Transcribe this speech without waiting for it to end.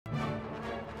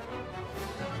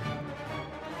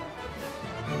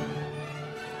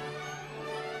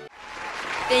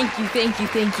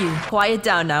Thank you. Quiet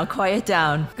down now, quiet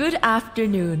down. Good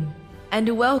afternoon,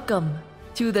 and welcome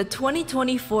to the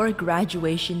 2024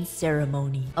 graduation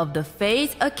ceremony of the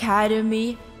Phase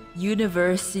Academy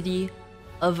University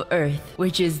of Earth,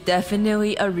 which is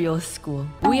definitely a real school.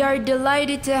 We are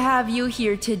delighted to have you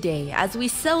here today as we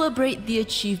celebrate the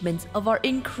achievements of our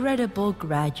incredible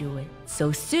graduates.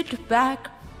 So sit back,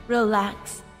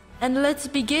 relax, and let's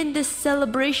begin this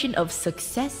celebration of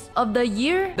success of the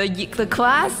year, the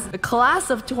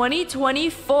class of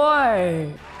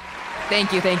 2024.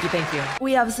 Thank you.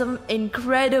 We have some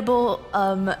incredible,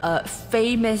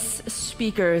 famous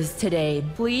speakers today.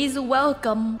 Please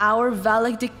welcome our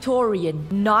valedictorian,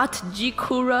 not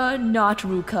Jikura, not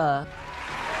Ruka.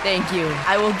 Thank you.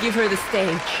 I will give her the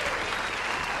stage.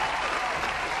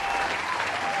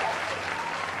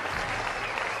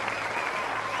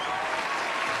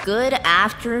 Good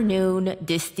afternoon,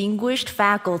 distinguished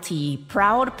faculty,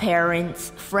 proud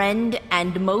parents, friend,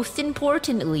 and most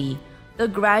importantly, the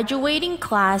graduating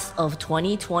class of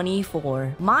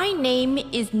 2024. My name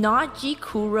is not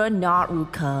Jikura, not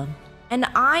Ruka, and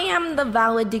I am the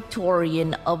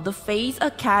valedictorian of the Phase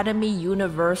Academy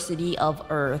University of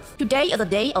Earth. Today is a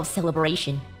day of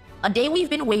celebration, a day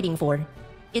we've been waiting for.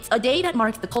 It's a day that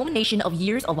marks the culmination of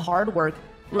years of hard work,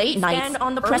 late nights,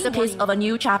 on the precipice of a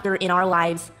new chapter in our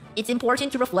lives. It's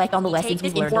important to reflect on the lessons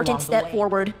we've learned along the way. Important step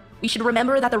forward. We should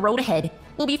remember that the road ahead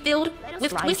will be filled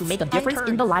with twists to make a difference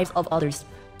in the lives of others.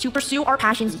 To pursue our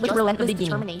passions with relentless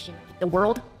determination. The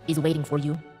world is waiting for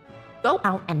you. Go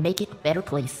out and make it a better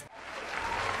place.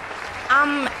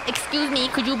 Excuse me,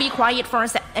 could you be quiet for a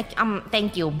sec?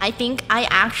 Thank you. I think I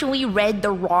actually read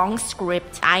the wrong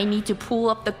script. I need to pull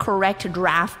up the correct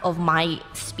draft of my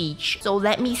speech. So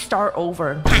let me start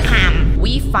over.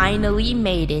 We finally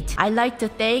made it. I'd like to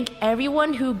thank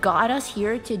everyone who got us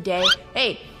here today.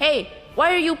 Hey,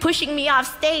 why are you pushing me off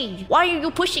stage?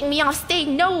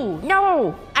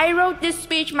 No. I wrote this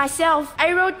speech myself.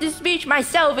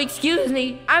 Excuse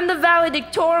me. I'm the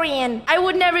valedictorian. I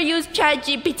would never use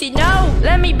ChatGPT. No,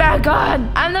 let me back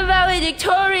on. I'm the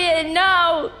valedictorian.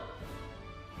 No.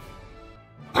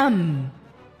 I'm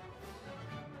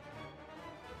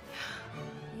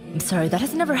sorry, that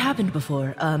has never happened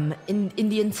before. In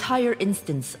the entire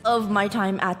instance of my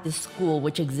time at this school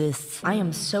which exists, I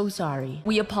am so sorry.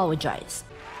 We apologize.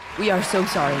 We are so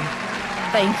sorry.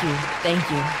 Thank you.